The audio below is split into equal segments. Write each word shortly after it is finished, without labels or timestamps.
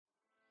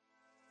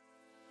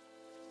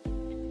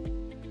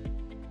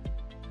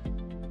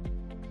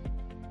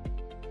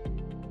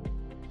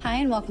Hi,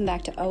 and welcome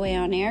back to OA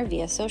On Air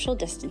via social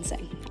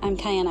distancing. I'm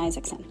Kyan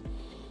Isaacson.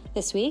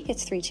 This week,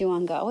 it's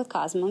 3-2-1 Go with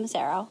Cosmo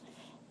Mazzaro.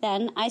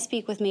 Then, I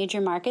speak with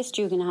Major Marcus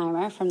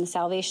Jugenheimer from the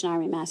Salvation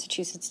Army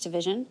Massachusetts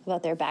Division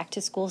about their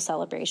back-to-school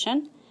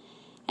celebration.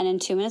 And in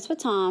 2 Minutes with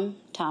Tom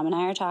and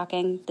I are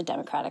talking the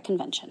Democratic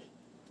Convention.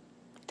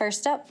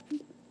 First up,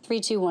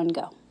 3-2-1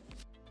 Go.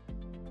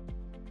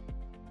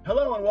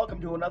 Hello and welcome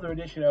to another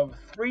edition of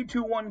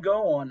 3-2-1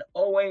 Go on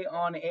OA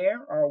On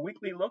Air, our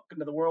weekly look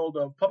into the world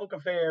of public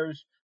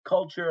affairs,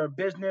 culture,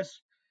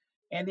 business,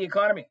 and the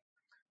economy.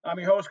 I'm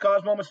your host,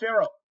 Cosmo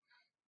Mazzaro.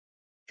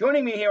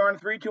 Joining me here on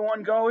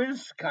 3-2-1 Go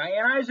is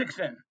Kyan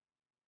Isaacson.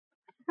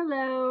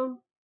 Hello.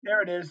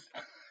 There it is.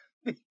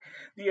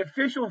 The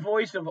official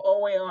voice of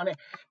OA On Air.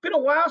 Been a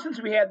while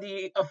since we had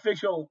the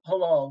official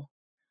hello.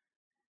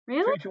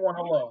 Really? 3-2-1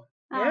 hello.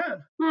 Yeah.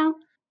 Well,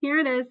 here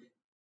it is.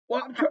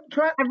 Well, I'm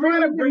trying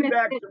to bring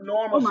back some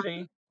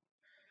normalcy.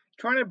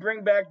 Trying to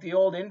bring back the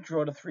old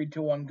intro to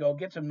 3-2-1 Go,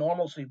 get some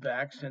normalcy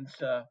back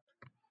since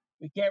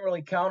we can't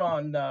really count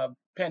on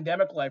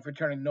pandemic life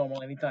returning to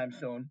normal anytime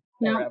soon.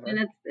 No,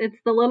 and it's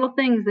the little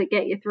things that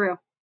get you through.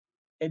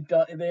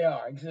 They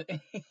are.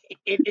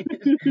 It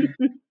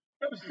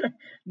is.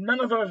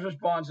 None of those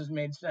responses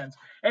made sense.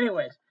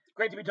 Anyways,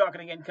 great to be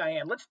talking again,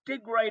 Kyan. Let's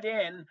dig right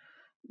in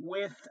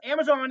with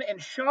Amazon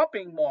and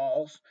shopping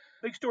malls.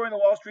 Big story in the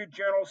Wall Street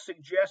Journal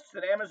suggests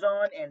that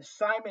Amazon and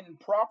Simon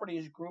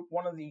Properties Group,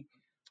 one of the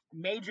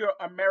major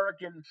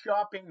American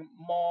shopping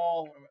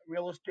mall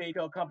real estate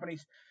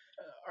companies,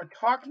 are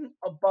talking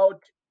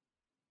about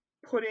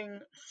putting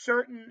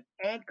certain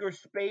anchor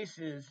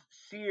spaces,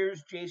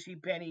 Sears,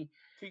 JCPenney,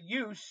 to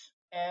use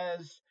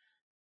as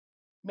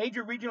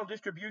major regional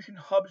distribution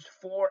hubs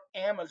for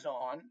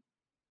Amazon,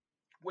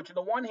 which on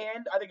the one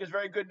hand, I think is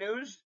very good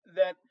news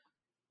that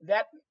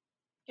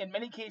in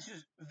many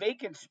cases,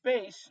 vacant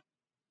space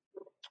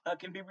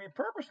can be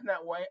repurposed in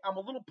that way. I'm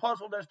a little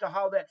puzzled as to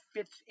how that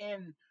fits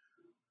in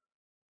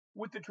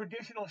with the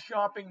traditional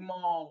shopping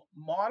mall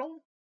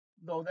model,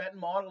 though that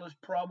model is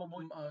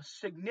probably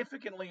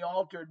significantly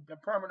altered in a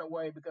permanent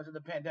way because of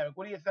the pandemic.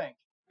 What do you think?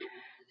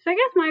 So I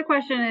guess my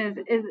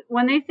question is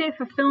when they say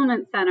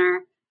fulfillment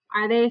center,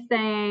 are they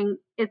saying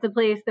it's a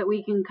place that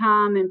we can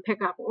come and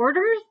pick up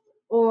orders?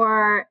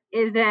 Or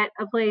is it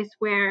a place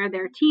where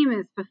their team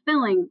is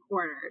fulfilling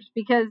orders?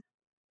 Because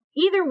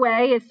either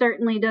way, it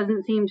certainly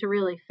doesn't seem to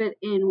really fit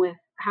in with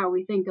how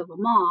we think of a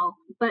mall.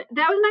 But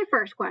that was my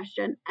first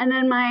question. And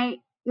then my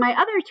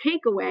other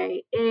takeaway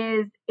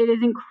is it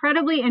is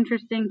incredibly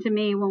interesting to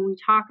me when we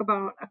talk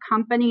about a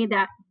company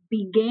that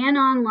began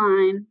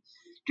online,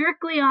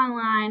 strictly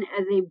online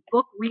as a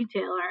book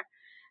retailer,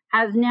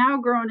 has now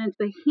grown into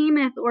a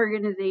behemoth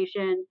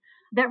organization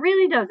that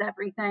really does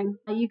everything.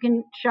 You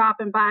can shop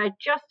and buy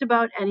just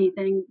about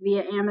anything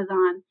via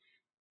Amazon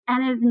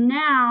and is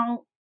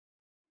now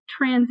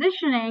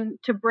transitioning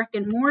to brick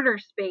and mortar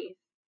space,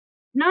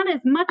 not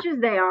as much as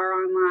they are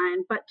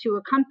online, but to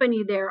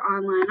accompany their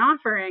online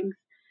offerings.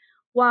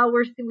 While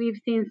we've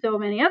seen so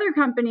many other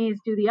companies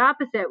do the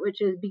opposite, which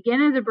is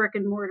begin as a brick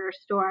and mortar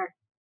store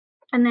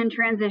and then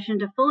transition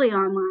to fully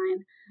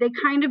online, they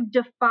kind of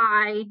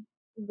defy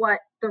what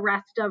the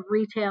rest of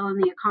retail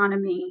and the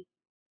economy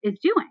is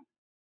doing.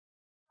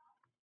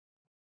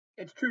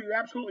 It's true. You're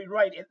absolutely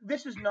right.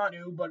 This is not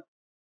new, but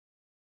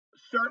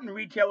certain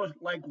retailers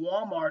like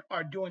Walmart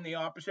are doing the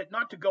opposite,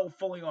 not to go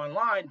fully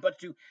online, but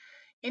to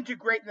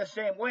integrate in the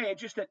same way.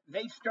 It's just that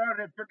they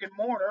started at brick and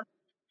mortar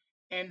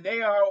and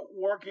they are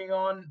working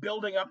on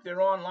building up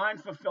their online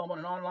fulfillment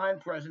and online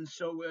presence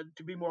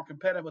to be more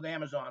competitive with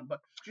Amazon.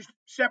 But just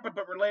separate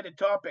but related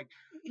topic.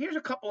 Here's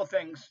a couple of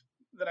things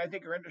that I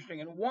think are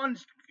interesting. And one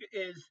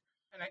is,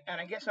 and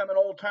I guess I'm an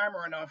old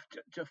timer enough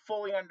to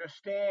fully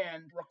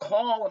understand,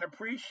 recall, and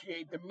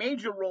appreciate the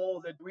major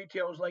role that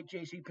retailers like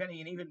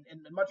JCPenney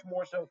and much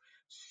more so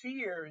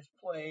Sears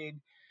played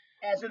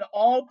as an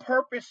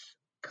all-purpose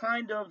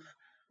kind of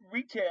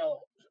retail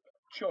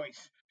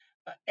choice.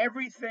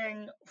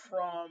 Everything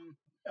from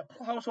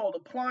household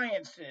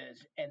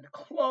appliances and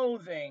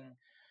clothing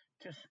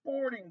to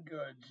sporting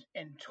goods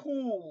and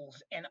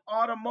tools and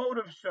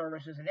automotive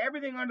services and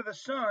everything under the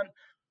sun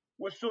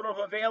was sort of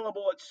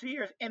available at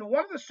Sears. And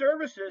one of the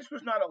services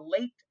was not a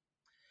late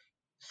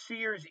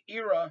Sears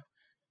era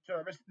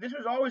service. This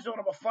was always sort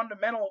of a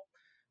fundamental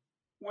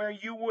where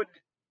you would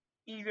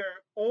either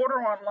order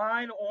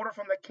online, order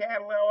from the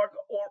catalog,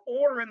 or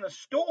order in the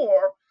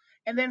store,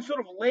 and then sort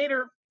of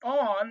later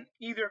on,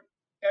 either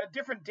at a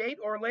different date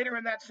or later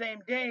in that same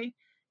day,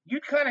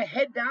 you'd kind of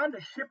head down to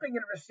shipping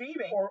and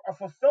receiving or a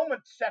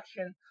fulfillment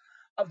section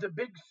of the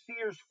big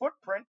Sears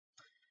footprint.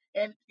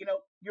 And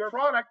your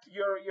product,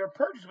 your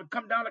purchase would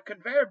come down a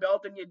conveyor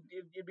belt, and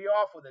you'd be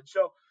off with it.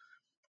 So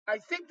I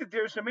think that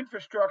there's some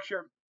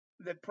infrastructure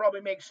that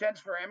probably makes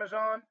sense for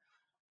Amazon.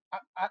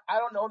 I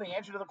don't know the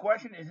answer to the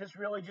question. Is this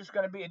really just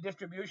going to be a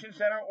distribution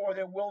center, or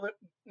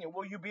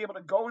will you be able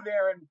to go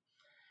there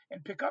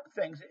and pick up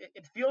things?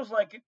 It feels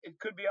like it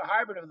could be a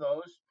hybrid of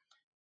those.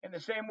 In the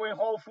same way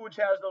Whole Foods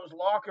has those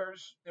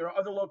lockers, there are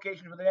other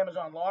locations with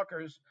Amazon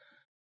lockers.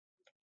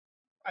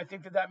 I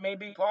think that may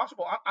be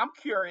possible. I'm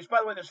curious. By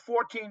the way, there's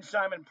 14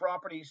 Simon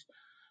Properties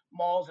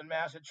malls in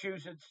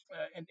Massachusetts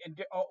and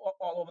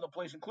all over the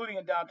place, including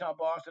in downtown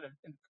Boston,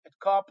 at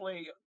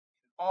Copley,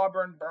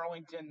 Auburn,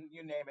 Burlington,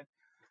 you name it.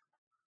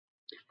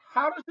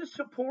 How does this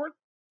support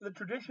the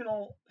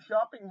traditional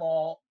shopping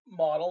mall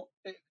model?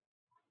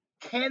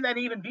 Can that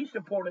even be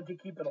supported to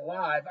keep it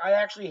alive? I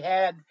actually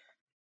had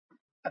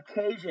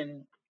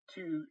occasion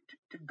to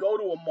go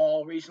to a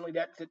mall recently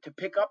to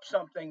pick up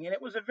something, and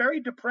it was a very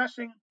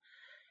depressing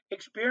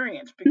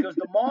experience because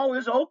the mall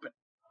is open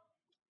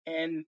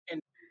and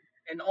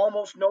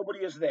almost nobody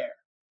is there.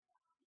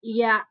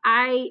 Yeah,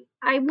 I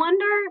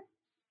wonder,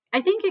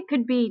 I think it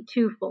could be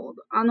twofold.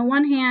 On the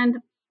one hand,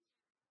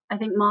 I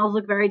think malls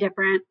look very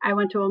different. I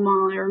went to a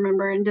mall, I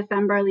remember, in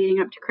December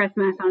leading up to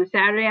Christmas on a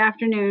Saturday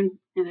afternoon,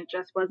 and it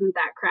just wasn't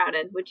that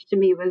crowded, which to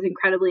me was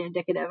incredibly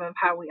indicative of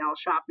how we all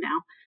shop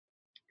now.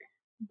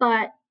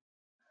 But,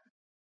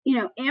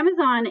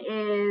 Amazon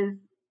is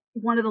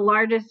one of the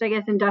largest, I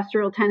guess,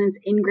 industrial tenants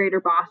in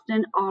Greater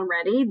Boston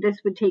already. This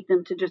would take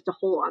them to just a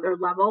whole other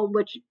level,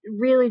 which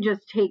really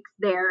just takes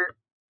their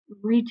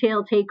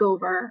retail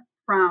takeover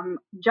from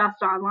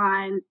just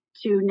online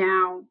to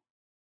now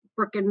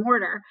brick and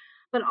mortar.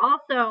 But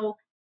also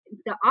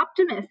the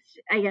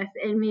optimist, I guess,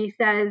 in me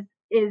says,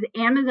 is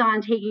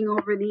Amazon taking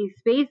over these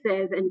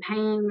spaces and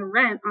paying the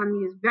rent on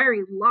these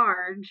very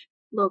large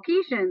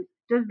locations?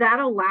 Does that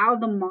allow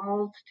the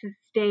malls to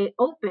stay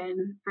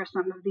open for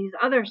some of these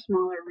other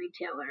smaller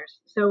retailers?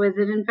 So is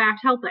it in fact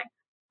helping?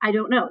 I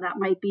don't know. That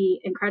might be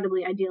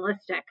incredibly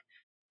idealistic,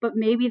 but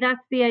maybe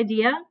that's the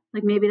idea.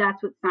 Like maybe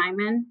that's what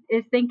Simon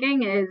is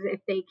thinking, is if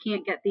they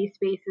can't get these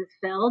spaces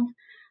filled,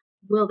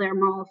 will their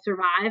malls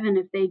survive? And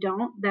if they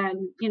don't,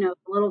 then, the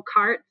little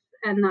carts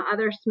and the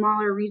other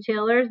smaller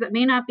retailers that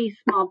may not be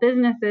small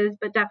businesses,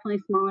 but definitely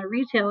smaller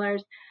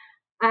retailers,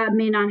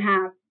 may not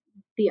have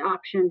the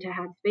option to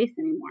have space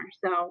anymore.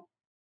 So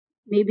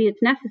maybe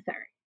it's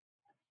necessary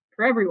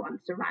for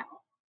everyone's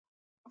survival.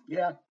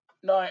 Yeah,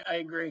 no, I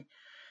agree.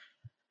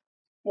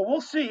 Well,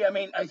 we'll see. I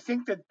mean, I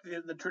think that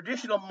the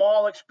traditional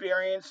mall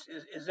experience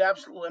is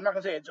absolutely, I'm not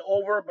going to say it's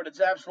over, but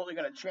it's absolutely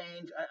going to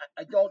change.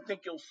 I don't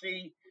think you'll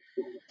see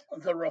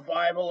the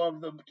revival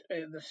of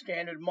the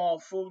standard mall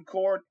food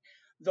court,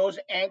 those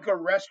anchor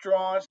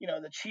restaurants,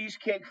 the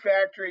Cheesecake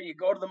Factory. You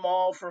go to the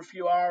mall for a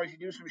few hours, you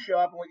do some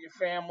shopping with your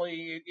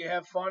family, you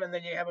have fun, and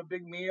then you have a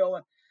big meal.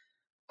 And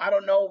I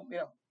don't know,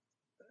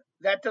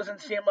 that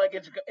doesn't seem like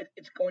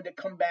it's going to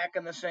come back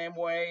in the same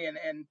way.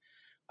 And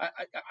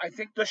I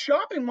think the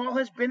shopping mall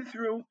has been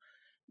through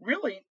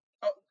really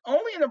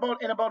only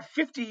in about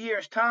 50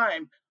 years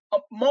time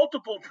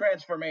multiple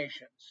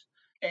transformations.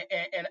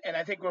 And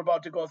I think we're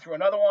about to go through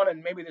another one,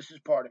 and maybe this is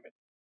part of it.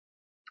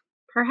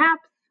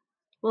 Perhaps.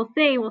 We'll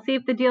see. We'll see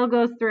if the deal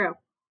goes through.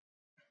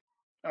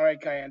 All right,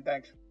 Cayenne,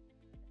 thanks.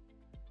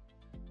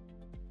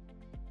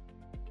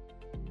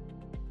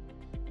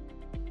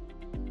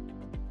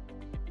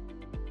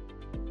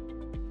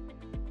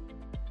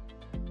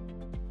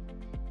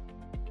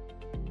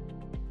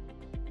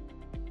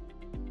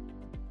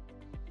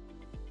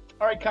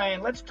 All right,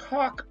 Cayenne, let's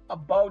talk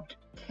about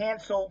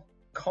cancel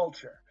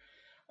culture.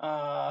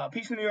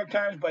 Piece in the New York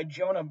Times by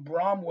Jonah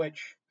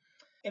Bromwich,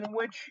 in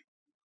which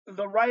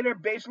the writer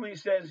basically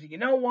says, you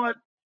know what?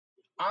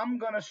 I'm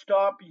going to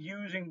stop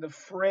using the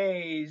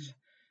phrase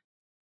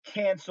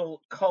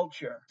cancel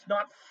culture. It's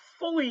not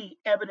fully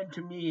evident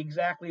to me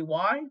exactly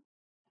why,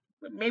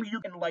 but maybe you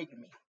can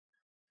enlighten me.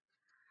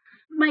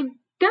 My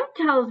gut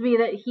tells me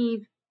that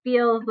he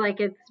feels like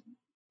it's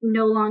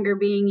no longer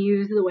being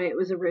used the way it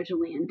was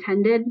originally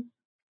intended.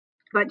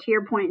 But to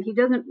your point, he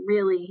doesn't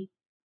really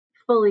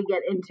fully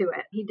get into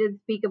it. He did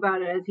speak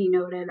about it, as he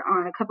noted,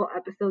 on a couple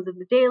episodes of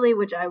The Daily,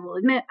 which I will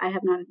admit I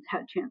have not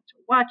had a chance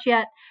to watch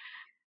yet.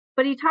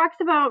 But he talks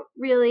about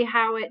really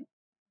how it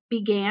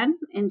began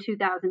in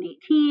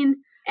 2018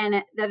 and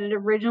that it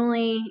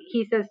originally,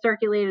 he says,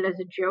 circulated as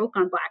a joke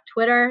on Black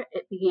Twitter.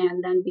 It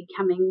began then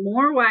becoming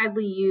more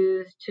widely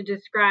used to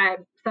describe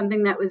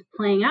something that was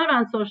playing out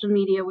on social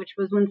media, which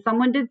was when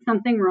someone did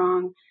something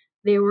wrong,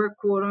 they were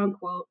quote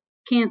unquote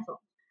canceled.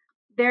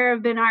 There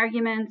have been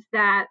arguments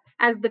that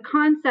as the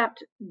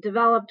concept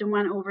developed and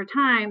went over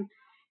time,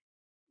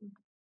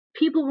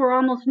 people were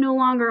almost no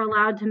longer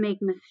allowed to make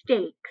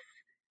mistakes.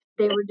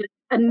 They were just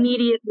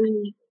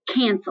immediately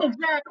canceled.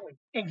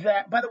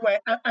 Exactly. By the way,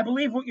 I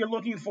believe what you're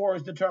looking for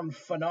is the term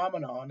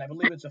phenomenon. I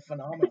believe it's a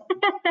phenomenon.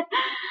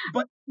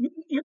 But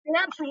you're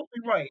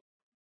absolutely right.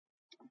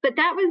 But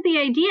that was the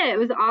idea. It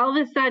was all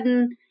of a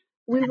sudden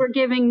we were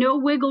giving no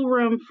wiggle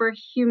room for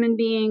human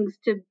beings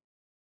to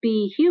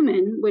be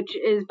human, which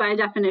is by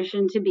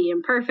definition to be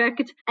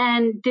imperfect.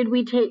 And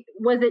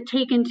was it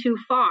taken too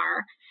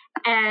far?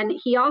 And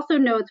he also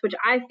notes, which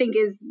I think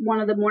is one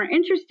of the more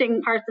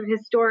interesting parts of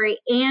his story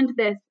and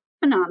this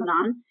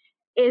phenomenon,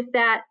 is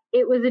that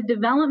it was a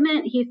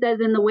development, he says,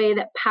 in the way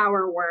that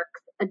power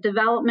works, a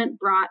development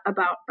brought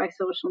about by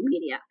social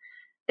media,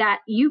 that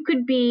you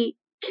could be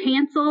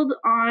canceled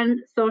on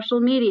social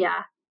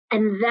media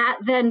and that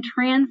then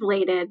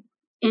translated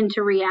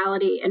into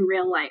reality in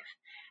real life.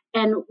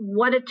 And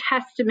what a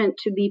testament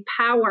to the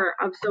power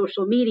of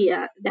social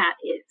media that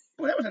is.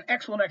 Well, that was an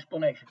excellent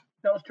explanation.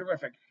 That was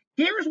terrific.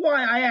 Here's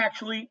why I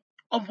actually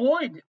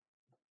avoid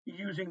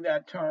using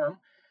that term,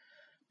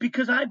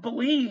 because I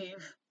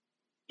believe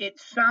it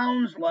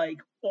sounds like,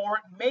 or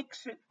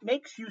it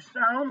makes you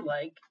sound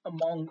like,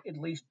 among at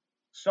least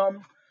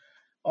some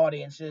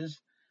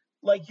audiences,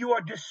 like you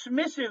are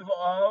dismissive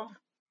of,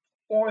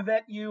 or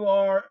that you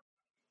are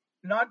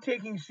not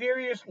taking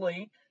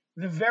seriously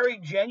the very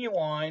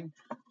genuine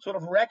sort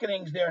of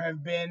reckonings there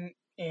have been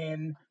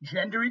in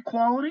gender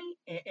equality,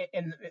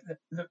 in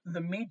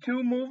the Me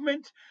Too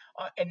movement,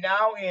 and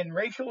now in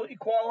racial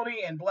equality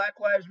and Black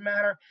Lives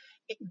Matter,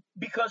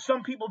 because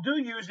some people do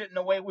use it in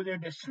a way where they're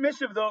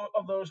dismissive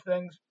of those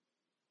things,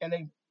 and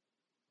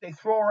they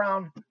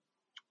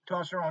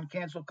toss around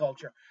cancel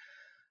culture.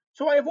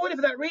 So I avoid it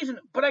for that reason.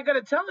 But I got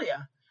to tell you,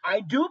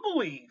 I do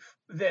believe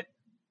that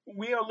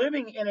we are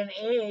living in an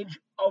age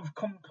of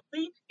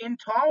complete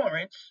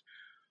intolerance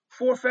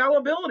for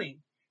fallibility.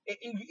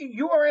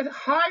 You are at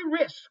high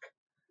risk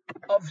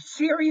of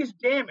serious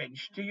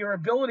damage to your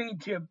ability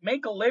to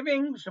make a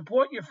living,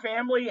 support your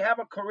family, have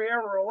a career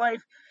or a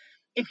life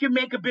if you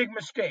make a big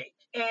mistake.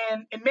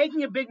 And in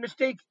making a big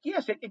mistake,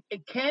 yes,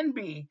 it can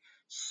be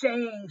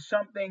saying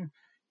something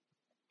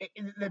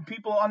that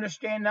people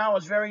understand now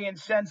is very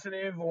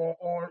insensitive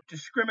or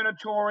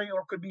discriminatory,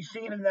 or could be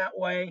seen in that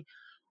way,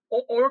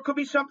 or it could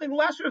be something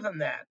lesser than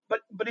that.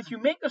 But if you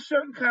make a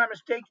certain kind of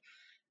mistake,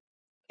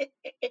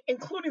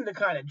 including the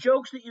kind of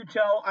jokes that you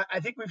tell,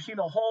 I think we've seen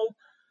a whole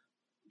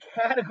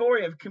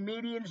category of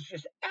comedians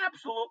just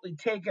absolutely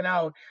taken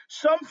out.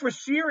 Some for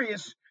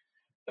serious,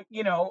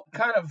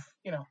 kind of,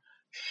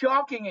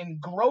 shocking and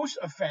gross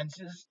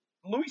offenses.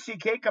 Louis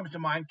C.K. comes to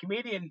mind,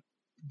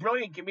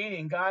 brilliant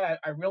comedian guy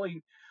I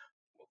really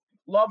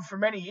loved for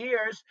many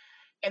years.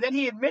 And then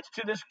he admits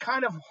to this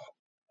kind of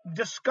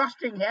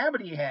disgusting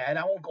habit he had.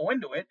 I won't go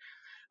into it.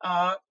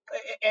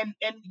 And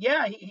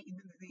yeah,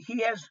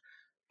 he has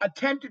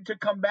attempted to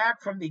come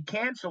back from the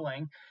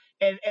canceling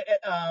and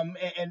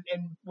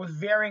with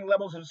varying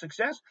levels of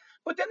success.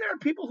 But then there are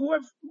people who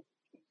have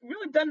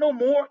really done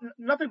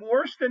nothing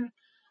worse than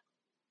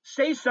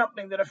say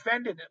something that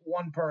offended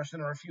one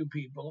person or a few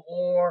people,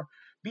 or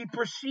be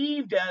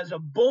perceived as a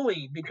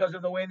bully because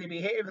of the way they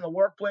behave in the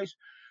workplace.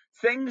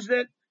 Things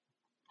that,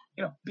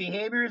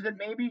 behaviors that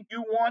maybe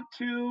you want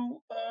to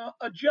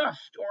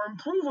adjust or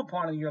improve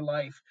upon in your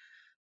life.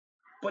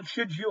 But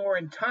should your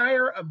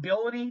entire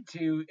ability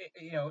to,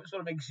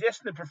 sort of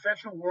exist in the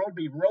professional world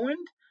be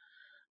ruined?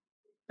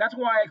 That's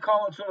why I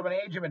call it sort of an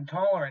age of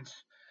intolerance.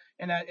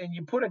 And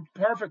you put it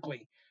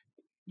perfectly.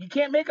 You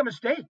can't make a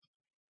mistake.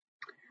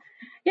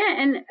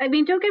 Yeah, and I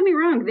mean, don't get me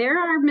wrong, there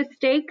are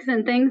mistakes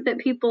and things that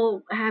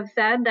people have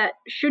said that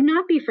should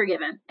not be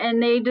forgiven,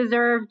 and they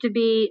deserve to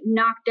be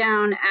knocked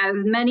down as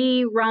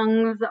many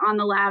rungs on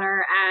the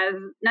ladder as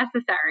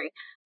necessary,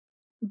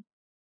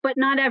 but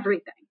not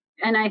everything.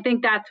 And I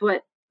think that's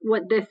what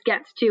this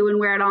gets to, and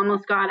where it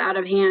almost got out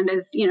of hand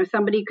is,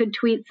 somebody could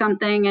tweet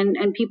something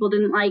and people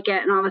didn't like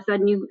it, and all of a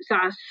sudden you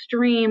saw a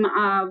stream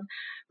of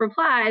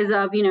replies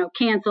of,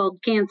 canceled,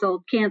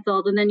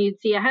 and then you'd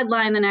see a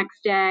headline the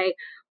next day,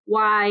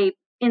 why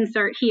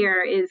insert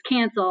here is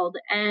canceled.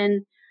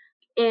 And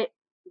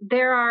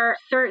there are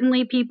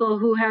certainly people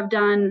who have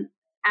done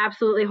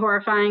absolutely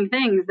horrifying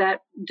things that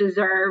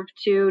deserve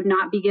to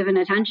not be given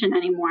attention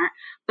anymore.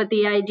 But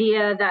the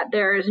idea that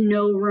there is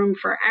no room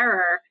for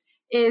error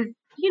is,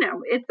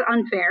 it's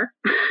unfair,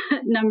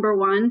 number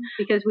one,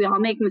 because we all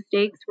make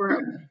mistakes.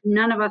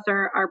 None of us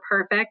are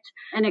perfect,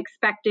 and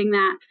expecting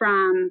that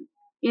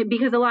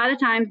because a lot of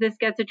times this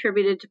gets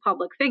attributed to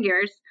public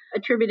figures.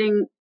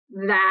 Attributing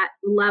that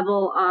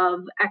level of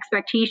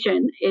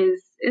expectation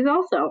is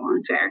also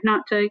unfair.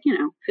 Not to,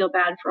 feel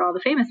bad for all the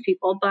famous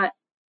people, but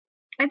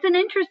it's an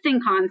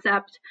interesting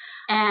concept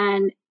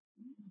and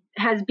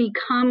has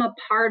become a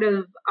part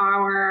of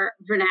our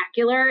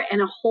vernacular in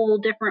a whole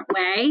different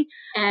way.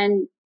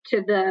 And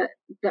to the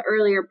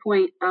earlier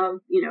point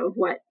of,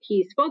 what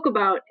he spoke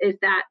about, is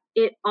that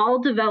it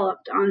all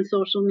developed on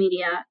social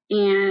media,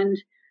 and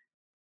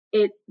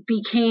it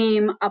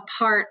became a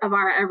part of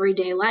our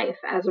everyday life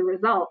as a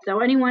result. So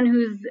anyone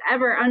who's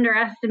ever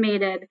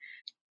underestimated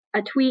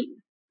a tweet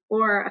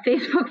or a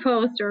Facebook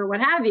post or what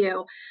have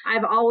you,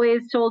 I've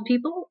always told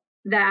people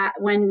that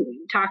when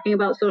talking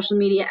about social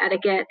media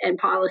etiquette and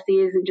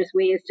policies and just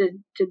ways to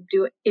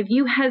do it, if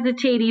you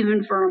hesitate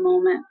even for a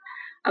moment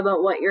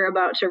about what you're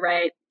about to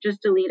write,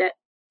 just delete it.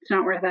 It's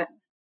not worth it.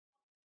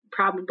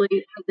 Probably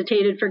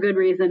hesitated for good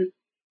reason.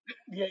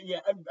 Yeah.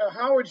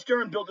 Howard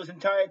Stern built his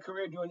entire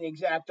career doing the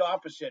exact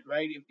opposite,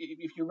 right?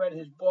 If you read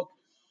his book,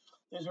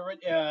 there's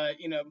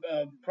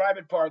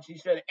Private Parts. He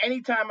said,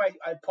 anytime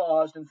I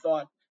paused and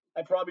thought,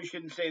 I probably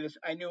shouldn't say this,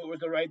 I knew it was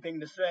the right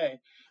thing to say.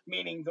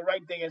 Meaning the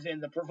right thing is in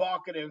the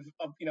provocative,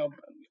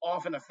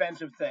 often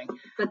offensive thing.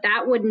 But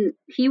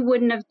he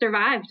wouldn't have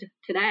survived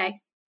today.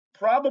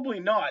 Probably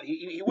not.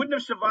 He wouldn't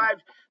have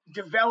survived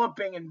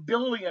developing and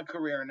building a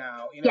career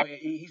now.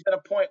 He's at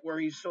a point where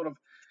he's sort of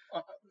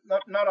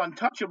not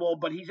untouchable,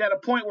 but he's at a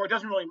point where it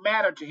doesn't really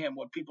matter to him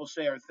what people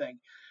say or think.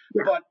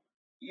 Yeah. But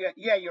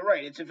yeah, you're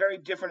right. It's a very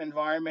different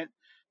environment,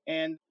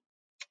 and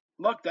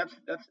look,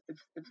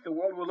 it's the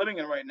world we're living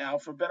in right now,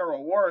 for better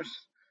or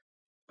worse.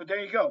 But there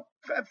you go.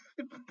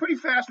 Pretty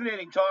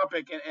fascinating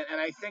topic,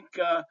 and I think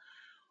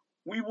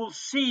we will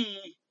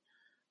see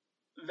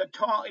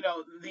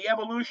the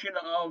evolution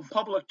of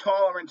public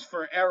tolerance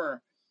for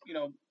error,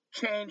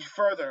 change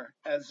further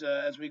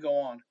as we go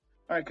on.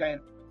 All right,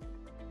 Cayenne.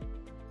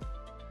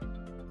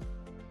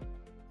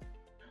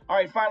 All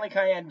right, finally,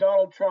 Cayenne,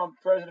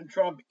 President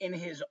Trump, in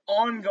his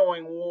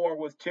ongoing war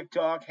with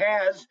TikTok,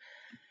 has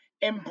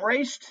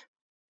embraced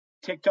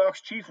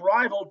TikTok's chief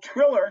rival,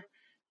 Triller.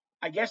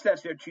 I guess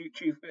that's their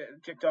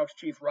TikTok's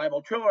chief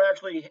rival. Triller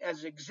actually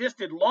has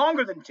existed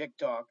longer than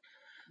TikTok,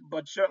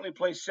 but certainly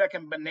plays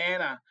second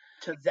banana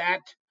to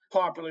that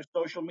popular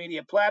social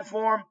media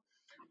platform.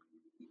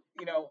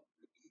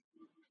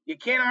 You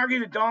can't argue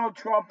that Donald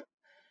Trump,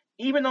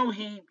 even though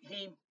he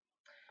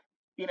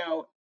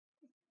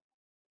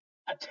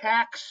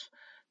attacks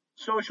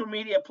social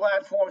media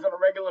platforms on a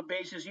regular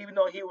basis, even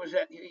though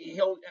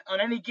he'll on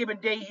any given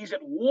day he's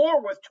at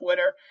war with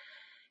Twitter.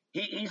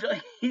 He's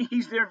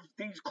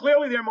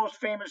clearly their most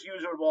famous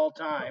user of all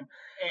time,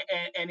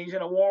 and he's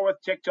in a war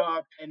with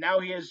TikTok, and now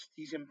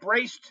he's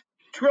embraced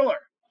Triller.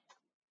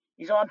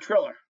 He's on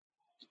Triller.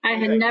 I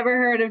had never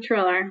heard of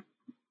Triller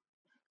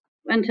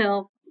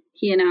until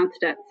he announced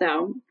it,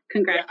 so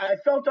congrats. Yeah, I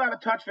felt out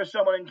of touch for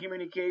someone in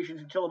communications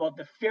until about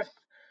the fifth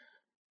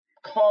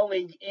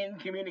colleague in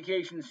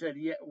communications said,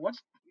 "Yeah,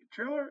 what's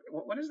Triller?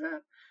 What is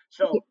that?"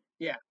 So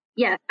yeah.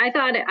 Yes, I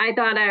thought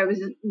I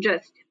was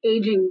just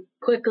aging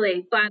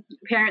quickly, but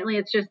apparently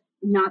it's just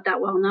not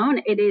that well known.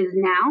 It is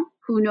now.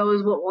 Who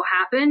knows what will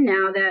happen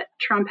now that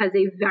Trump has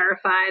a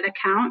verified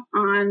account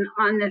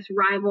on this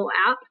rival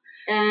app,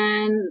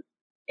 and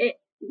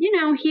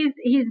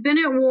he's been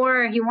at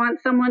war. He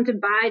wants someone to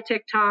buy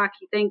TikTok.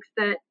 He thinks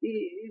that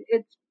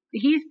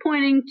he's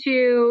pointing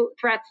to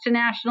threats to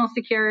national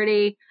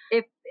security.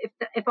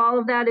 If all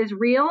of that is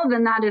real,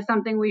 then that is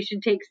something we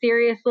should take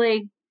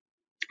seriously.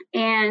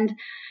 And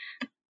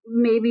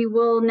maybe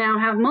we'll now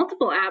have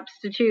multiple apps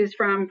to choose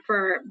from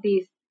for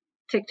these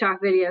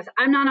TikTok videos.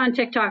 I'm not on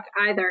TikTok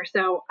either,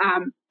 so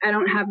I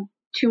don't have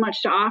too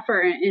much to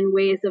offer in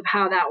ways of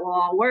how that will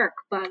all work.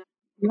 But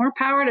more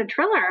power to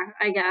Triller,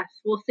 I guess.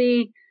 We'll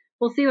see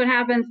what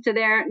happens to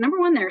their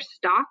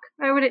stock.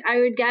 I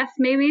would guess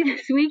maybe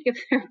this week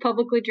if they're a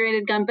publicly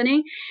traded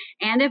company,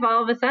 and if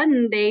all of a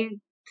sudden they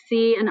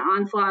see an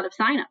onslaught of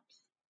signups.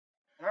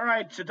 All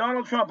right, so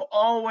Donald Trump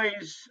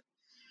always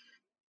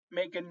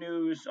making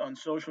news on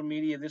social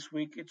media. This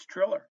week it's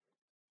Triller.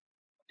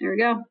 There we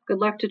go. Good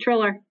luck to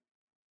Triller.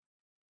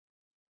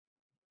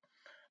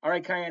 All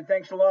right, Cayenne,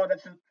 thanks a lot.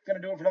 That's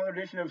going to do it for another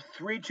edition of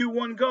 3, 2,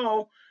 1,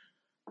 Go,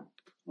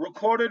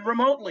 recorded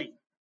remotely.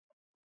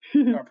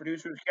 Our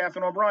producer is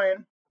Catherine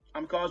O'Brien.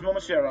 I'm Cosmo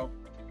Macero.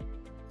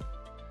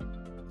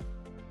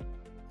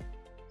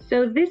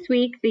 So this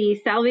week, the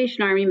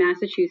Salvation Army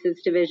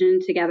Massachusetts Division,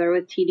 together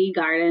with TD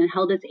Garden,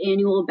 held its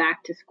annual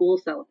Back to School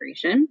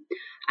celebration.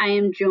 I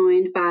am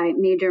joined by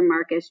Major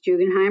Marcus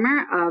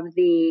Jugenheimer of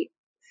the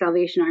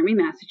Salvation Army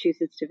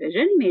Massachusetts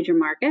Division. Major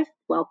Marcus,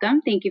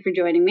 welcome. Thank you for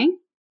joining me.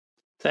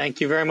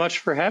 Thank you very much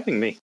for having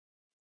me.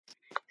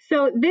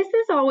 So this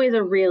is always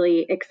a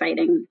really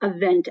exciting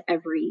event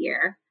every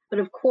year. But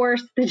of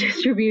course, the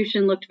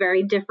distribution looked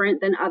very different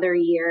than other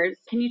years.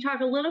 Can you talk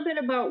a little bit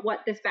about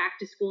what this back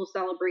to school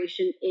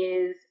celebration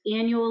is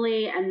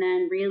annually, and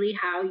then really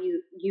how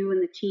you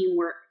and the team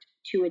worked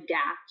to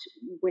adapt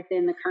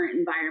within the current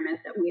environment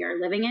that we are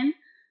living in?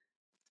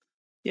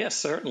 Yes,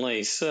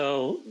 certainly.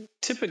 So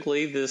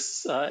typically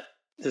this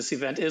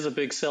event is a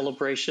big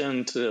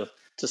celebration to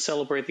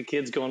celebrate the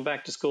kids going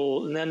back to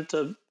school, and then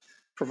to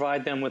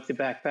provide them with the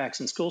backpacks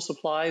and school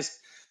supplies.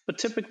 But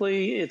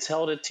typically it's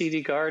held at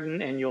TD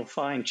Garden, and you'll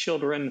find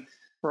children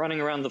running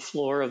around the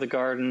floor of the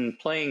garden,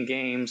 playing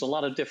games, a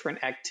lot of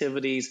different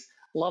activities,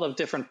 a lot of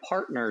different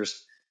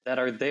partners that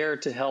are there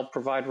to help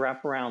provide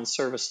wraparound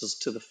services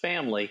to the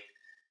family.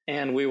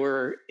 And we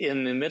were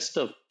in the midst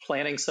of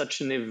planning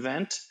such an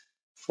event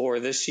for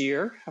this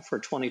year, for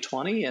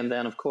 2020. And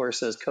then, of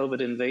course, as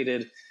COVID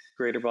invaded the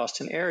greater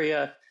Boston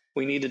area,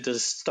 we needed to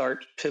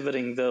start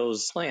pivoting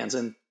those plans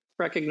and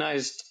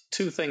recognized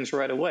two things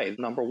right away.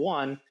 Number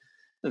one,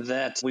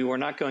 that we were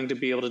not going to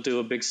be able to do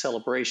a big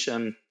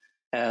celebration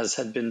as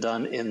had been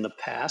done in the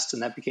past,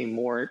 and that became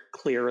more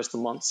clear as the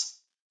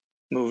months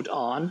moved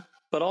on,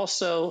 but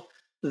also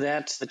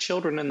that the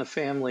children and the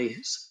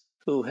families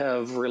who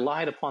have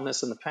relied upon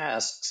this in the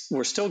past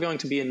were still going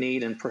to be in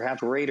need, and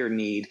perhaps greater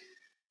need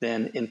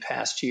than in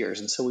past years.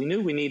 And so we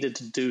knew we needed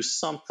to do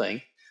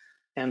something.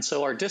 And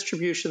so our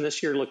distribution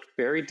this year looked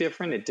very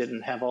different. It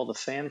didn't have all the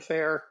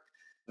fanfare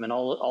and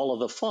all of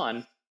the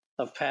fun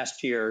of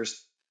past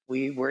years.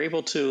 We were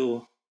able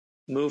to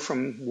move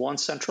from one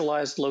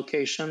centralized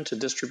location to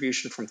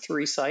distribution from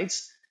 3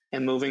 sites,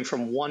 and moving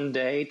from 1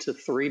 day to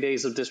 3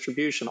 days of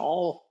distribution,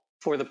 all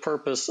for the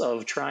purpose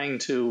of trying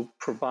to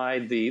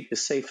provide the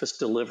safest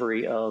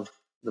delivery of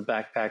the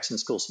backpacks and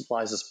school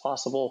supplies as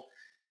possible.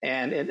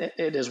 And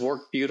it has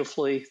worked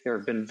beautifully. There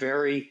have been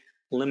very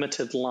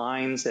limited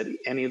lines at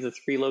any of the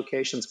 3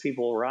 locations.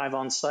 People arrive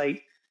on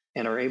site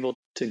and are able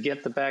to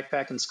get the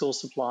backpack and school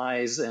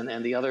supplies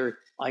and the other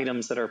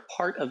items that are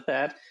part of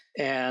that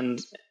and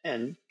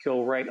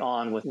go right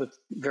on with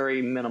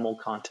very minimal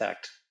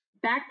contact.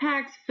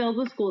 Backpacks filled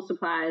with school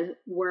supplies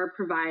were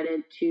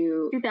provided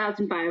to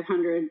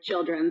 2,500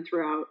 children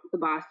throughout the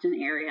Boston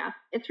area.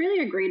 It's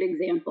really a great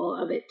example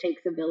of it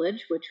takes a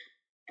village, which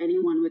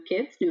anyone with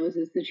kids knows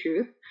is the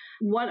truth.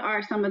 What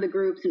are some of the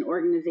groups and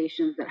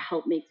organizations that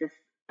help make this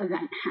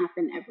event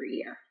happen every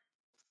year?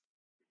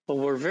 Well,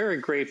 we're very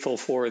grateful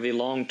for the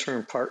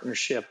long-term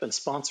partnership and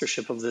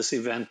sponsorship of this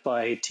event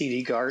by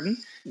TD Garden.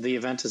 The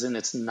event is in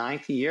its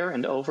 9th year,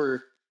 and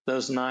over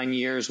those 9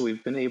 years,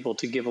 we've been able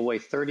to give away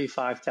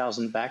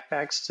 35,000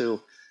 backpacks to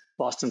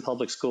Boston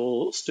Public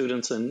School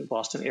students and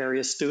Boston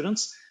area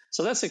students.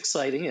 So that's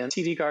exciting. And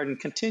TD Garden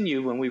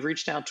continued when we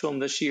reached out to them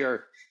this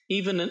year,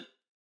 even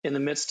in the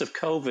midst of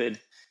COVID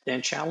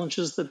and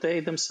challenges that they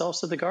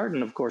themselves at the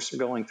Garden, of course, are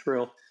going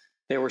through.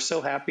 They were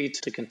so happy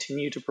to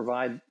continue to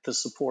provide the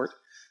support.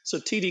 So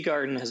TD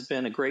Garden has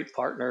been a great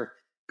partner.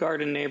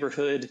 Garden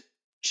Neighborhood,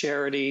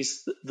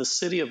 charities, the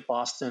city of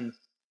Boston,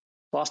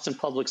 Boston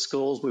Public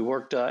Schools. We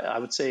worked, I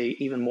would say,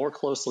 even more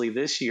closely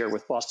this year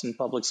with Boston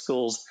Public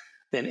Schools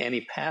than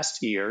any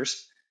past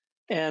years.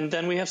 And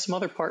then we have some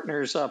other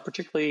partners,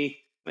 particularly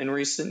in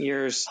recent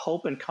years,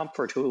 Hope and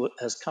Comfort, who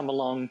has come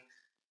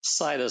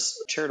alongside us,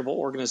 a charitable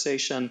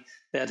organization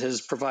that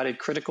has provided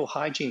critical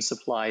hygiene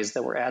supplies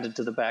that were added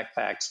to the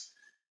backpacks.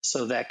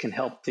 So that can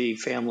help the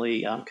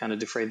family kind of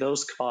defray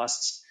those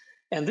costs.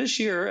 And this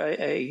year,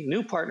 a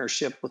new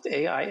partnership with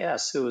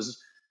AIS, who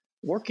is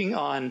working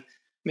on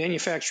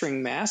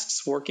manufacturing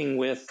masks, working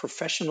with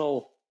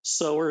professional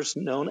sewers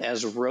known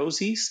as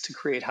Rosies to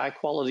create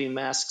high-quality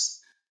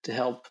masks to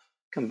help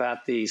combat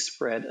the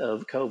spread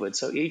of COVID.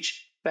 So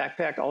each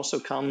backpack also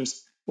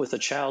comes with a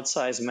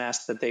child-sized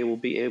mask that they will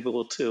be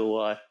able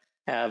to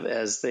have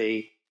as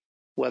they,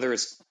 whether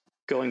it's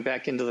going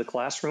back into the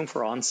classroom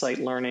for on-site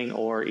learning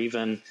or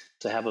even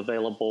to have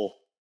available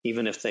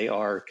even if they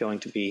are going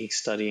to be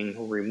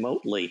studying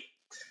remotely.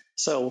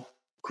 So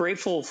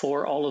grateful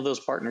for all of those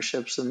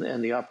partnerships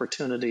and the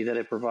opportunity that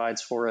it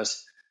provides for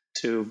us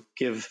to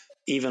give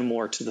even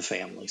more to the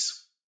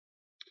families.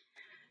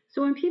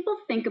 So when people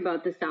think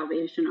about the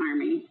Salvation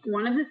Army,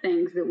 one of the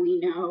things that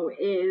we know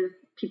is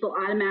people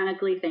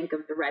automatically think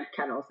of the red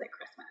kettles at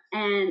Christmas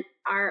and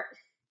are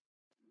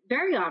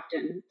very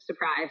often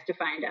surprised to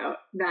find out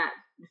that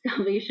the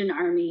Salvation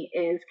Army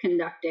is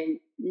conducting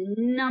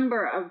a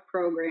number of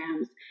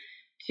programs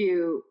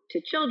to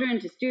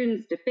children, to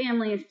students, to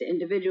families, to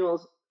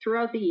individuals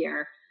throughout the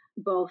year,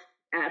 both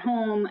at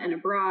home and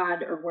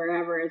abroad or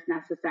wherever is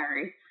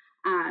necessary.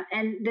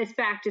 And this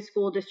back to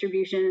school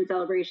distribution and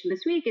celebration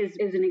this week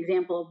is an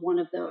example of one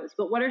of those.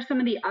 But what are some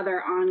of the other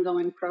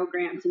ongoing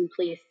programs in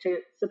place to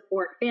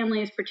support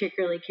families,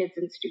 particularly kids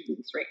and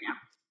students right now?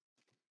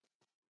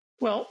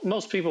 Well,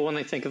 most people, when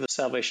they think of the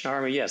Salvation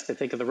Army, yes, they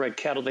think of the red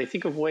kettle. They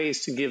think of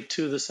ways to give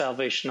to the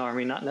Salvation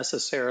Army, not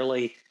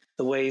necessarily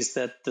the ways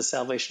that the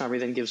Salvation Army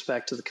then gives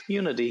back to the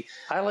community.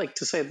 I like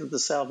to say that the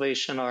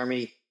Salvation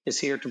Army is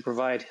here to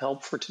provide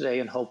help for today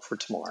and hope for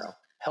tomorrow.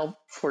 Help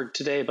for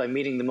today by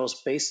meeting the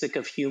most basic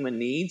of human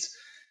needs,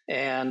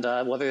 and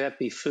whether that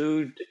be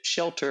food,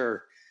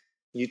 shelter,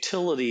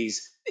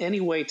 utilities,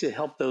 any way to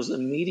help those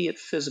immediate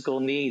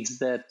physical needs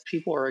that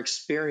people are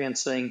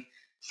experiencing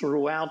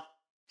throughout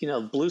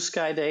blue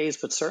sky days,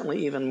 but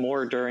certainly even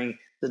more during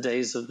the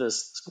days of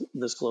this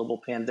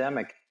global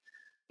pandemic,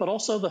 but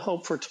also the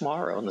hope for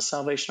tomorrow. And the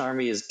Salvation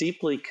Army is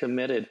deeply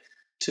committed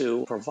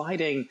to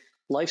providing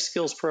life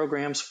skills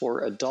programs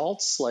for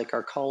adults, like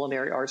our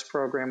culinary arts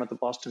program at the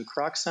Boston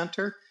Kroc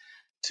Center,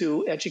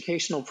 to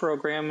educational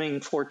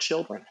programming for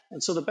children.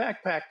 And so the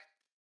backpack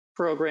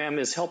program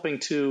is helping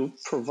to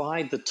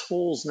provide the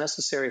tools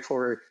necessary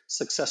for a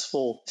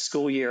successful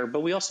school year,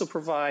 but we also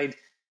provide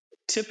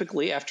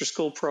typically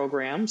after-school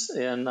programs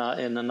in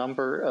a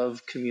number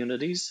of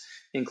communities,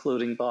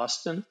 including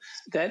Boston,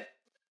 that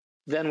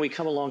then we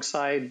come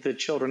alongside the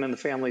children and the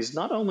families,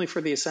 not only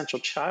for the essential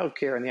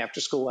childcare in the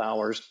after-school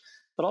hours,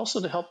 but also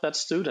to help that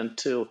student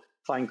to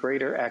find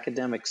greater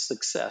academic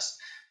success.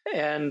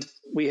 And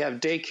we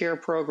have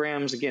daycare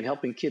programs, again,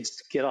 helping kids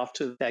to get off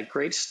to that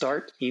great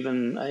start,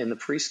 even in the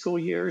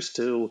preschool years,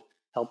 to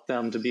help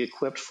them to be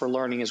equipped for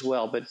learning as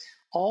well. But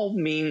all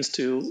means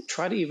to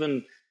try to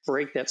even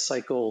break that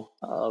cycle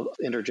of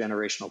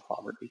intergenerational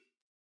poverty.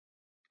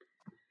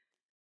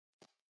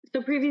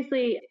 So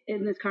previously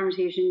in this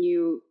conversation,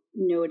 you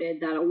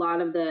noted that a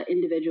lot of the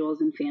individuals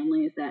and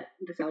families that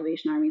the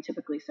Salvation Army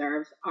typically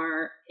serves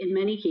are, in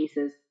many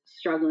cases,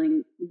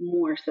 struggling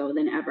more so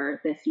than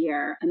ever this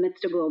year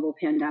amidst a global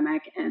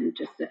pandemic and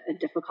just a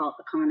difficult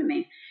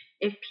economy.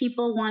 If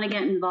people want to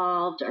get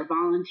involved or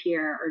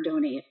volunteer or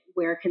donate,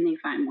 where can they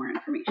find more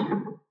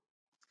information?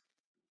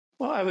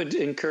 Well, I would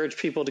encourage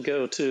people to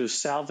go to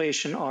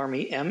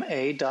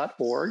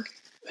salvationarmyma.org.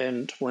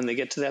 And when they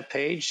get to that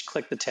page,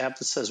 click the tab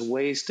that says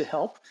Ways to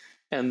Help.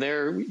 And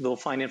there they'll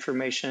find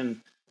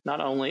information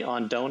not only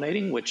on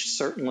donating, which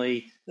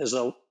certainly is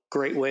a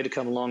great way to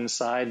come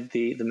alongside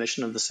the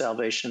mission of the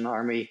Salvation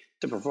Army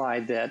to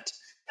provide that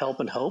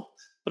help and hope,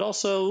 but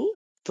also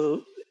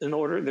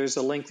there's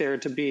a link there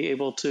to be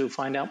able to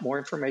find out more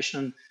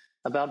information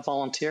about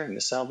volunteering.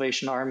 The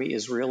Salvation Army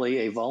is really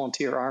a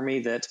volunteer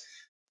army that,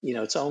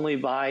 it's only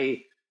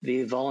by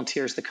the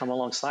volunteers that come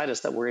alongside us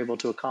that we're able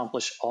to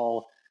accomplish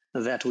all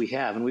that we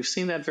have. And we've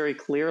seen that very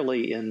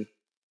clearly in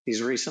these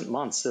recent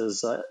months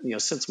as,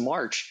 since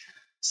March,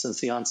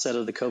 since the onset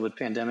of the COVID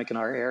pandemic in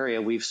our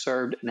area, we've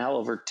served now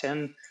over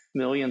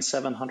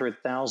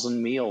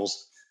 10,700,000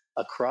 meals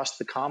across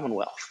the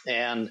Commonwealth.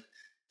 And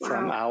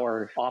from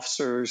our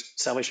officers,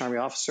 Salvation Army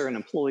officer and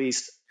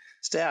employees,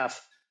 staff,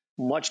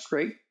 much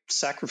great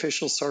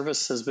sacrificial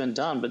service has been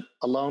done, but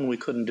alone we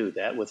couldn't do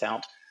that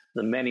without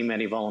the many,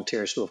 many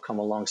volunteers who have come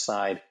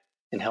alongside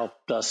and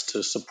helped us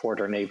to support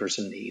our neighbors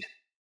in need.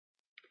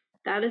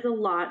 That is a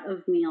lot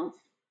of meals.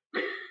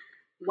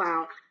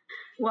 Wow.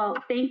 Well,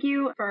 thank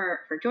you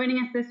for joining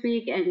us this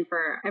week and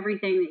for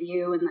everything that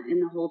you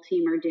and the whole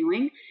team are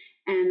doing.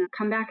 And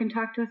come back and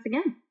talk to us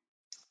again.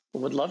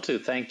 Would love to.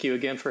 Thank you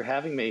again for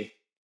having me.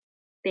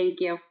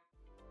 Thank you.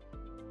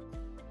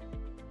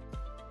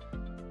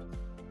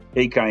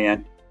 Hey,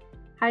 Cayenne.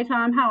 Hi,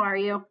 Tom. How are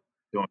you?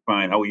 Doing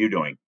fine. How are you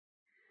doing?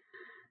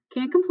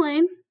 Can't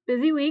complain.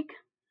 Busy week.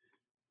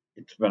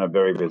 It's been a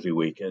very busy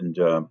week, and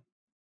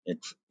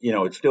it's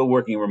still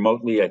working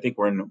remotely. I think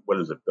we're in, what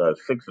is it,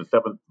 6th or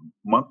 7th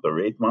month or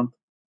 8th month?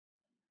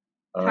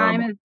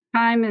 Time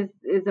is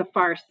a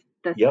farce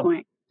at this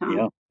point, Tom.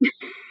 Yeah.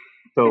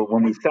 So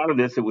when we started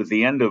this, it was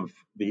the end of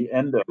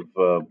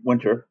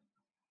winter.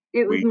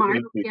 It was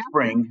March. It's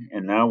spring,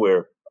 and now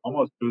we're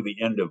almost through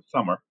the end of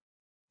summer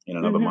in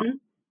another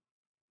month.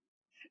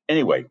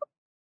 Anyway,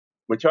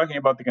 we're talking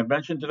about the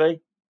convention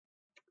today.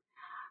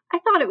 I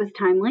thought it was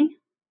timely.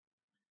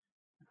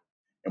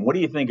 And what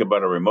do you think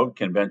about a remote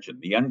convention,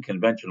 the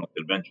unconventional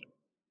convention?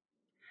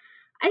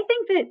 I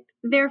think that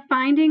they're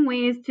finding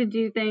ways to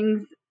do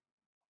things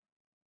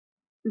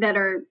that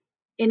are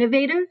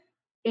innovative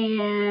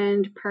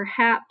and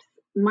perhaps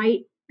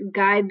might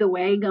guide the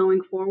way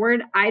going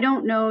forward. I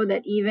don't know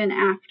that even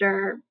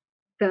after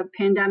the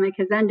pandemic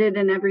has ended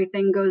and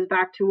everything goes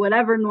back to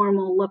whatever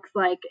normal looks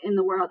like in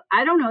the world,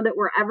 I don't know that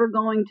we're ever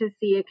going to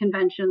see a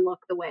convention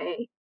look the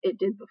way it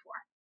did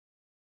before.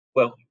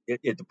 Well,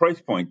 at the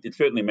price point, it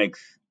certainly makes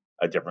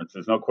a difference.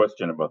 There's no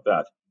question about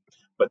that.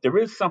 But there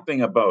is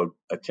something about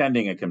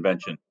attending a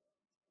convention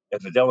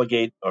as a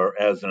delegate or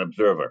as an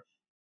observer.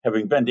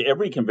 Having been to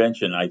every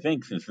convention, I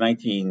think, since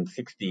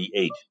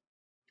 1968.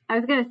 I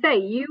was going to say,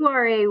 you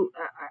are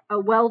a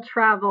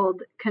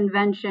well-traveled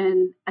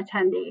convention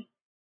attendee.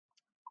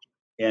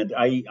 And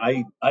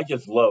I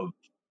just love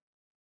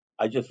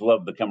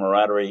the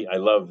camaraderie. I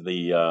love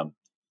the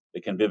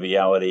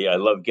conviviality. I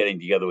love getting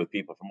together with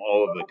people from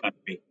all over the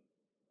country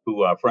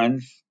who are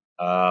friends.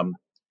 And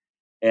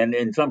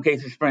in some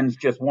cases, friends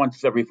just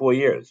once every 4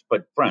 years,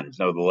 but friends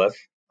nevertheless.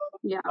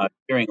 Yeah.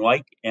 Sharing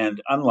like and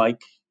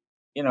unlike,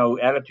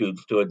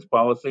 attitudes towards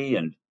policy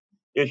and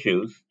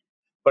issues.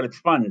 But it's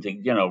fun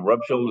to,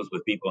 rub shoulders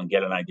with people and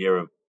get an idea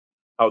of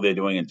how they're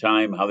doing in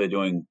time, how they're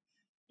doing,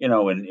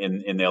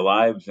 in their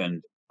lives,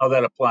 and how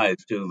that applies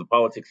to the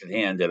politics at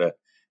hand at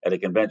a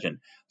convention.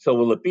 So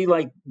will it be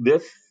like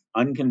this,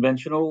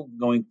 unconventional,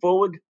 going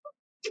forward?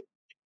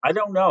 I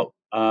don't know.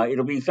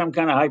 It'll be some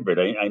kind of hybrid.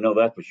 I know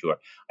that for sure.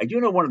 I do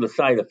know one of the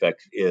side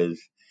effects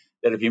is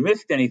that if you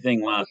missed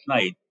anything last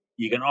night,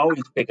 you can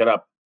always pick it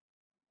up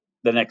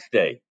the next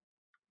day.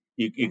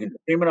 You can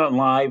stream it on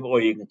live,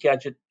 or you can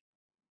catch it.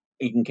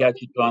 You can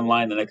catch it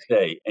online the next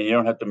day, and you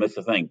don't have to miss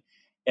a thing.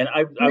 And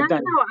I've done.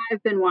 How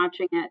I've been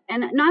watching it,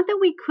 and not that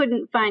we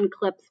couldn't find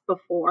clips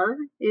before.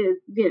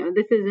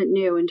 This isn't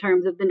new in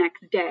terms of the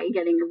next day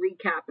getting a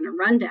recap and a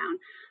rundown,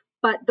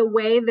 but the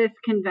way this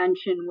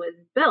convention was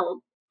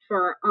built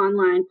for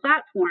online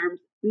platforms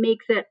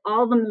makes it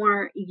all the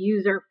more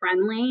user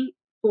friendly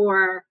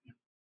for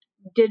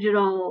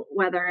digital,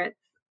 whether it's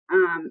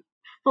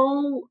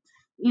full,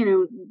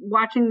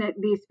 watching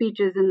these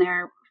speeches in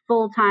their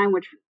full time,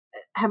 which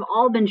have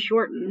all been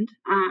shortened.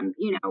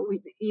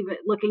 Even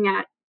looking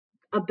at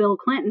a Bill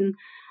Clinton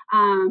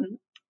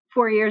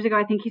 4 years ago,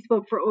 I think he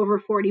spoke for over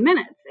 40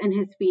 minutes in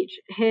his speech.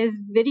 His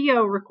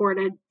video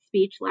recorded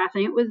speech last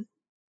night was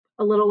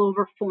a little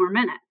over 4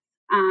 minutes.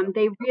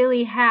 They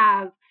really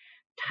have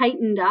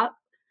tightened up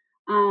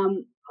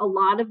a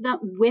lot of them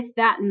with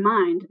that in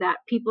mind,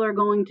 that people are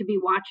going to be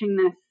watching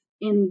this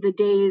in the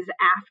days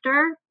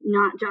after,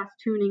 not just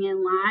tuning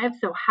in live.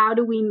 So how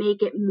do we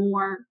make it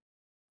more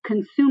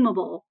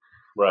consumable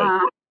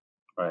right.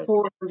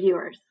 for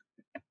viewers?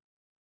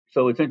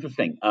 So it's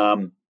interesting.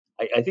 I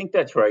think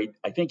that's right.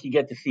 I think you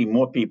get to see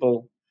more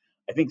people.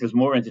 I think there's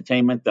more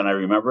entertainment than I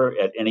remember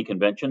at any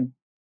convention,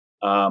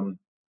 and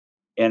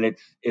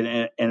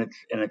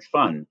it's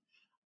fun.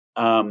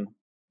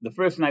 the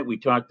first night we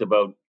talked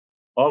about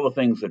all the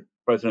things that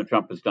President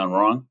Trump has done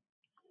wrong.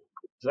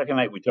 Second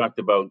night we talked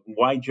about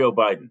why Joe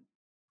Biden.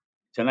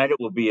 Tonight it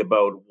will be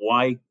about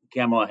why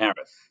Kamala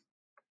Harris.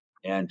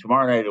 And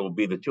tomorrow night it will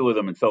be the two of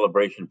them in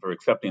celebration for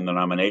accepting the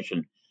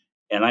nomination.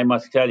 And I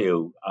must tell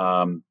you,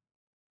 the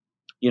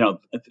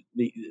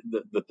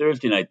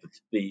Thursday night,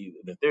 the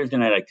Thursday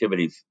night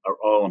activities are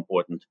all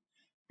important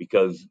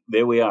because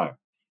there we are.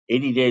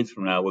 80 days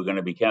from now, we're going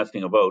to be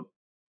casting a vote,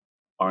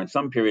 or in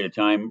some period of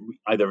time,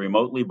 either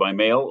remotely by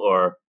mail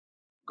or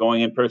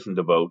going in person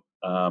to vote.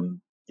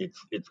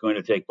 It's going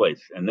to take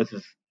place, and this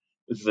is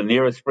the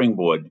nearest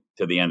springboard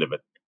to the end of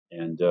it,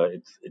 and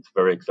it's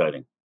very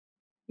exciting.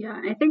 Yeah,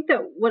 I think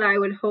that what I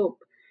would hope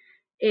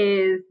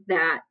is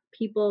that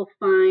people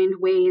find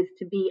ways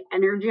to be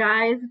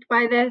energized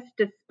by this,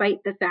 despite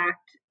the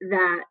fact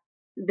that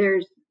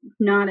there's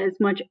not as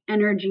much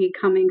energy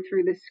coming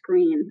through the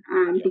screen,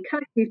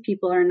 because these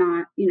people are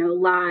not,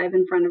 live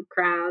in front of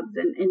crowds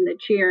and in the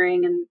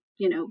cheering and,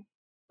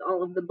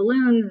 all of the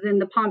balloons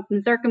and the pomp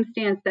and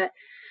circumstance that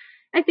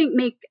I think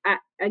make,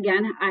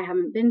 again, I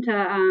haven't been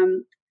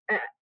to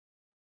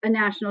a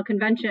national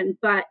convention,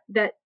 but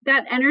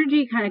that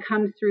energy kind of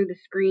comes through the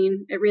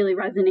screen. It really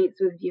resonates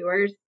with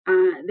viewers.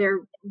 They're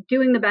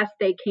doing the best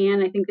they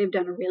can. I think they've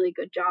done a really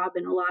good job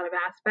in a lot of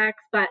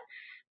aspects, but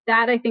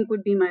that I think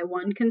would be my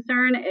one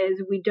concern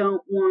is we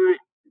don't want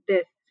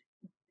this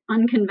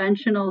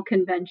unconventional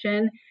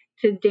convention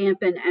to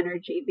dampen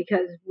energy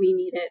because we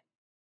need it,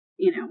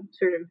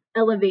 sort of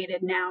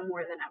elevated now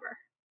more than ever.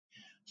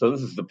 So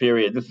this is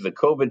a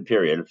COVID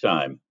period of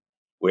time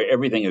where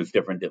everything is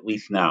different, at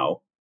least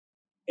now.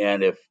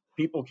 And if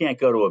people can't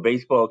go to a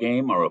baseball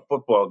game or a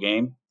football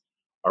game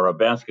or a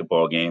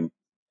basketball game,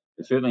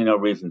 there's certainly no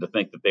reason to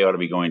think that they ought to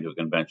be going to a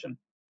convention.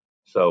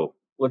 So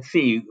let's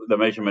see the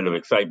measurement of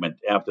excitement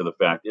after the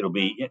fact. It'll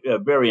be a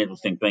very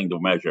interesting thing to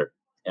measure,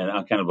 and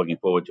I'm kind of looking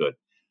forward to it.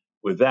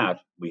 With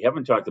that, we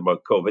haven't talked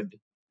about COVID,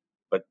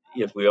 but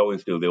yes, we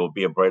always do. There will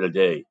be a brighter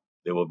day.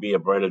 There will be a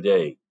brighter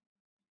day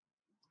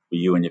for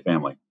you and your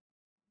family.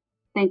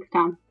 Thanks,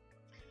 Tom.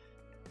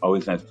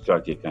 Always nice to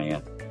talk to you,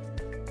 Cayenne.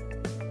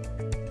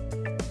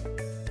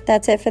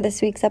 That's it for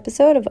this week's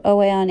episode of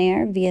OA On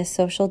Air via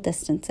social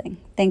distancing.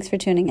 Thanks for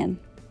tuning in.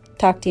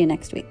 Talk to you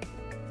next week.